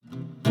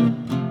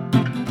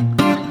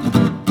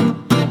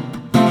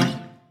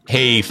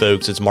Hey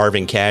folks, it's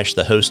Marvin Cash,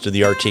 the host of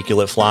The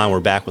Articulate Fly, and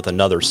we're back with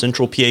another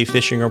Central PA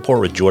fishing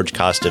report with George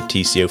Costa of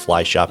TCO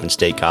Fly Shop in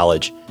State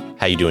College.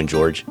 How you doing,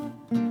 George?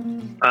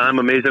 I'm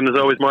amazing as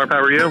always, Marv.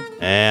 How are you?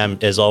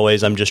 And as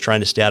always, I'm just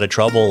trying to stay out of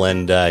trouble,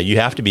 and you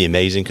have to be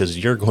amazing because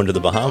you're going to the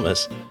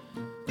Bahamas.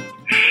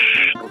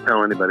 Shh, don't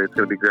tell anybody. It's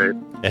going to be great.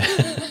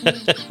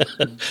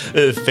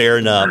 Fair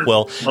enough.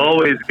 Well,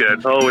 always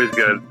good. Always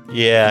good.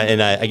 Yeah,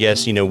 and I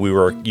guess you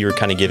were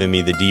kind of giving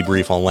me the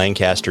debrief on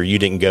Lancaster. You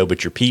didn't go,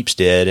 but your peeps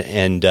did,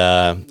 and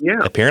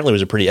apparently it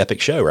was a pretty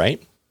epic show,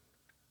 right?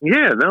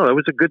 Yeah, no, it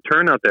was a good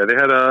turnout there. They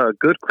had a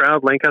good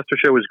crowd. Lancaster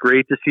show was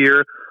great this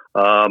year.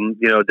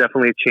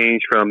 Definitely a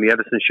change from the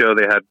Edison show.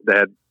 They had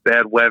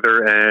bad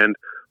weather and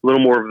a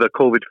little more of the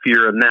COVID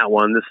fear in that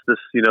one. This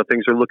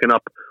things are looking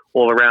up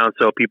all around.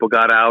 So people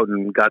got out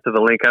and got to the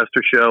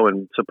Lancaster show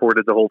and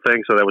supported the whole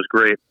thing. So that was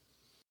great.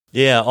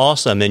 Yeah,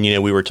 awesome.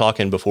 And, we were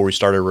talking before we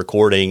started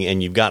recording,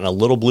 and you've gotten a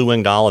little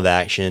blue-winged olive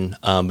action,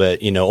 but,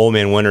 Old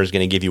Man Winter is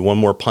going to give you one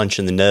more punch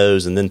in the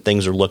nose, and then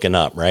things are looking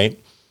up, right?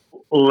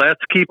 Let's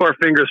keep our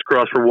fingers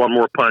crossed for one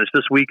more punch.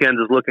 This weekend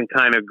is looking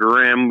kind of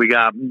grim. We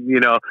got,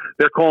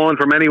 they're calling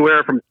from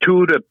anywhere from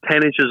 2 to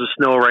 10 inches of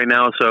snow right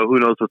now, so who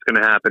knows what's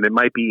going to happen. It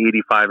might be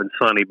 85 and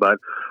sunny, but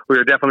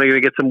we're definitely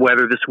going to get some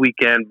weather this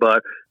weekend,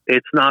 but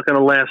it's not going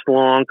to last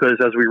long because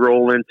as we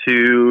roll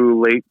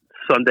into late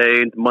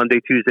Sunday, Monday,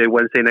 Tuesday,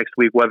 Wednesday next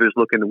week, weather's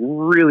looking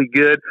really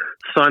good,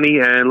 sunny,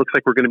 and looks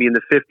like we're going to be in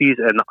the 50s,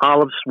 and the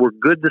olives were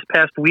good this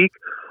past week.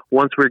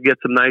 Once we get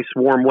some nice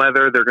warm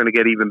weather, they're going to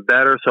get even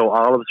better. So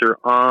olives are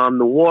on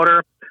the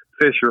water,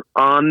 fish are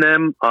on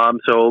them.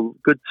 So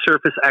good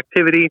surface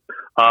activity.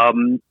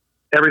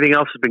 Everything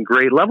else has been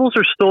great. Levels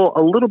are still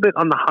a little bit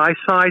on the high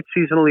side,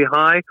 seasonally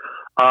high,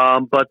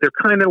 but they're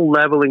kind of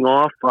leveling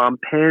off.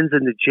 Pens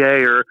and the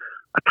J are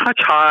a touch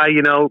high,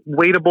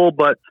 waitable,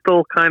 but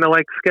still kind of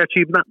like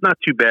sketchy, not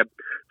too bad.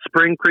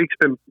 Spring Creek's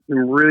been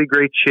in really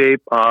great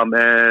shape,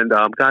 and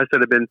guys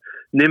that have been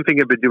nymphing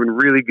have been doing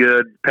really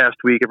good. Past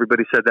week,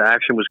 everybody said the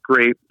action was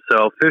great.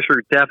 So fish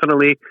are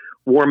definitely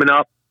warming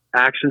up.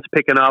 Action's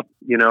picking up.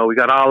 We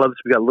got olives,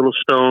 we got little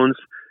stones,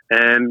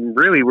 and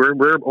really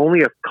we're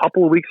only a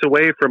couple of weeks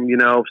away from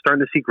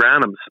starting to see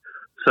granums.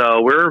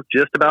 So we're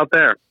just about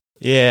there.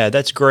 Yeah,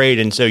 that's great.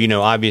 And so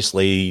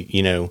obviously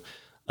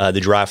the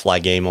dry fly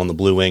game on the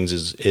blue wings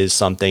is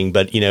something,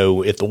 but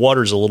if the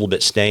water's a little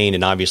bit stained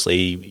and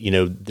obviously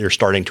they're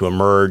starting to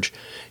emerge,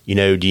 do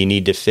you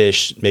need to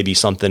fish maybe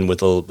something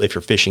if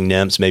you're fishing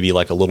nymphs, maybe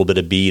like a little bit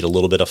of bead, a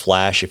little bit of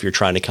flash if you're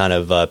trying to kind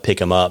of pick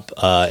them up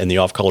in the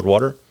off-colored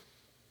water?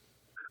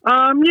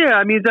 Yeah,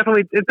 I mean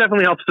it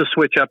definitely helps to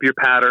switch up your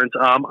patterns.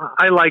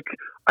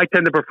 I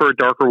tend to prefer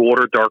darker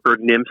water, darker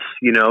nymphs.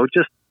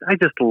 I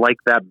just like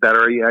that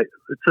better. Yeah,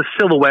 it's a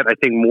silhouette, I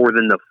think, more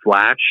than the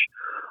flash.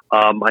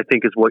 I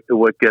think is what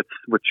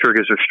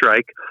triggers a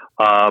strike.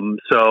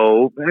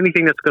 So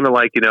anything that's going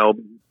to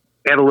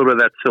add a little bit of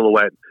that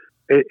silhouette,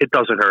 it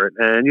doesn't hurt.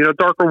 And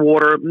darker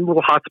water,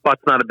 little hot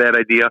spot's not a bad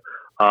idea.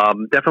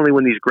 Definitely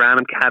when these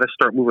granum caddis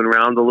start moving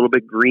around a little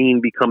bit, green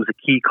becomes a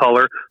key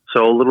color.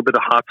 So a little bit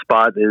of hot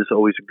spot is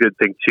always a good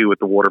thing too, with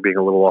the water being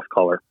a little off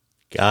color.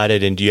 Got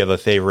it. And do you have a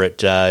favorite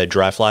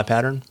dry fly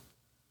pattern?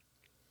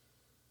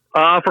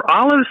 For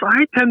olives,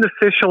 I tend to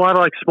fish a lot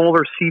of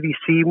smaller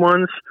CVC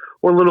ones.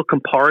 Or a little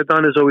compare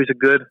dun is always a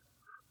good.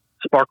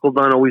 Sparkle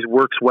dun always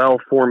works well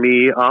for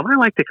me. I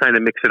like to kind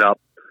of mix it up.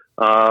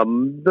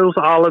 Those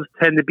olives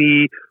tend to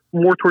be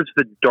more towards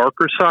the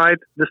darker side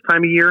this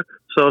time of year.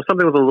 So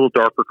something with a little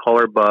darker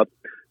color. But,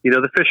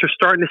 the fish are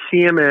starting to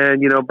see them.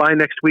 And, by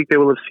next week they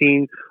will have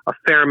seen a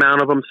fair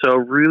amount of them. So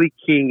really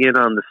keying in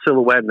on the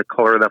silhouette and the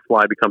color of that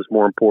fly becomes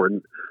more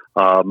important,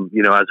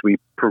 as we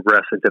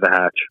progress into the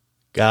hatch.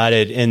 Got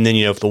it. And then,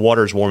 if the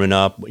water's warming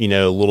up, a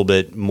little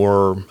bit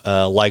more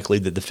likely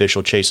that the fish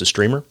will chase a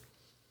streamer?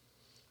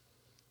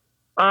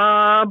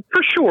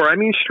 For sure. I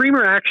mean,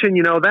 streamer action,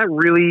 that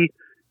really,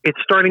 it's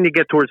starting to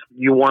get towards,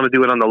 you want to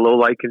do it on the low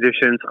light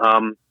conditions.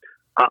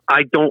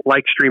 I don't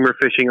like streamer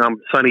fishing on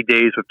sunny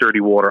days with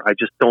dirty water. I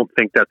just don't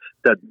think that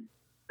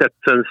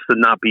tends to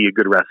not be a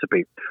good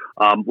recipe.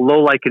 Low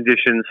light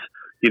conditions,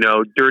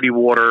 dirty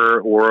water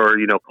or,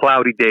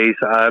 cloudy days,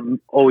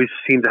 always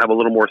seem to have a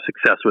little more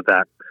success with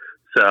that.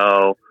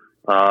 So,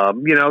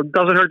 it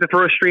doesn't hurt to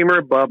throw a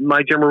streamer, but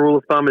my general rule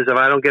of thumb is if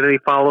I don't get any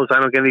follows, I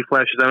don't get any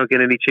flashes, I don't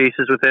get any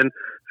chases within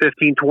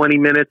 15, 20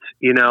 minutes,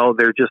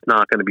 they're just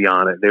not going to be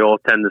on it. They all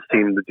tend to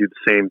seem to do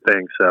the same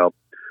thing. So,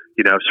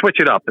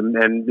 switch it up. And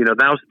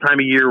now's the time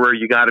of year where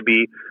you got to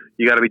be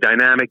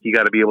dynamic. You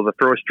got to be able to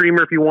throw a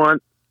streamer if you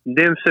want,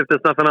 nymphs if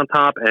there's nothing on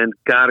top, and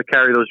got to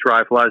carry those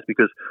dry flies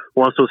because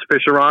once those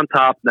fish are on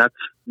top, now's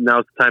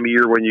the time of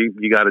year when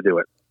you got to do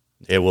it.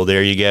 Yeah, well,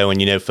 there you go.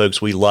 And,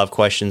 folks, we love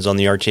questions on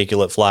the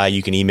Articulate Fly.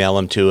 You can email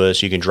them to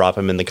us. You can drop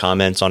them in the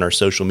comments on our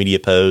social media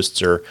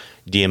posts or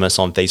DM us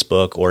on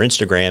Facebook or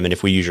Instagram. And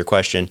if we use your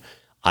question,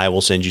 I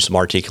will send you some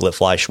Articulate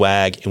Fly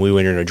swag. And we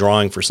went in a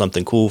drawing for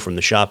something cool from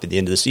the shop at the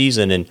end of the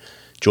season. And,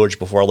 George,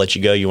 before I let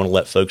you go, you want to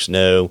let folks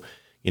know,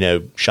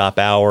 shop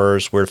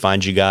hours, where to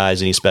find you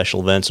guys, any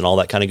special events and all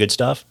that kind of good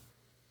stuff?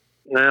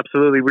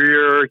 Absolutely.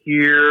 We're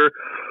here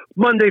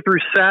Monday through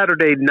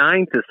Saturday,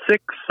 9 to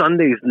 6,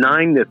 Sundays,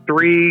 9 to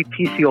 3,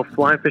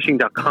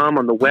 TCOflyfishing.com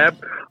on the web.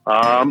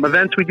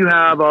 Events, we do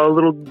have a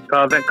little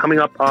event coming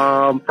up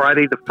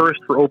Friday the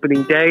 1st for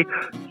opening day.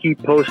 Keep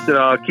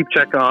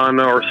check on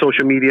our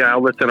social media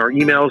outlets and our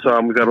emails.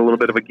 We've got a little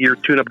bit of a gear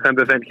tune-up kind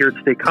of event here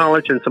at State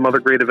College and some other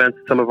great events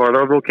at some of our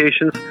other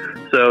locations.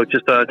 So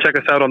just check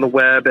us out on the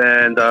web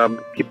and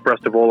keep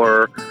abreast of all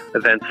our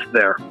events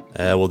there.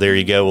 Well, there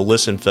you go. Well,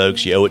 listen,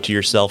 folks, you owe it to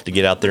yourself to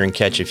get out there and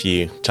catch a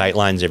few. Tight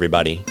lines,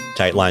 everybody.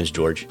 Tight lines,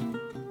 George.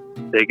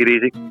 Take it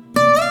easy.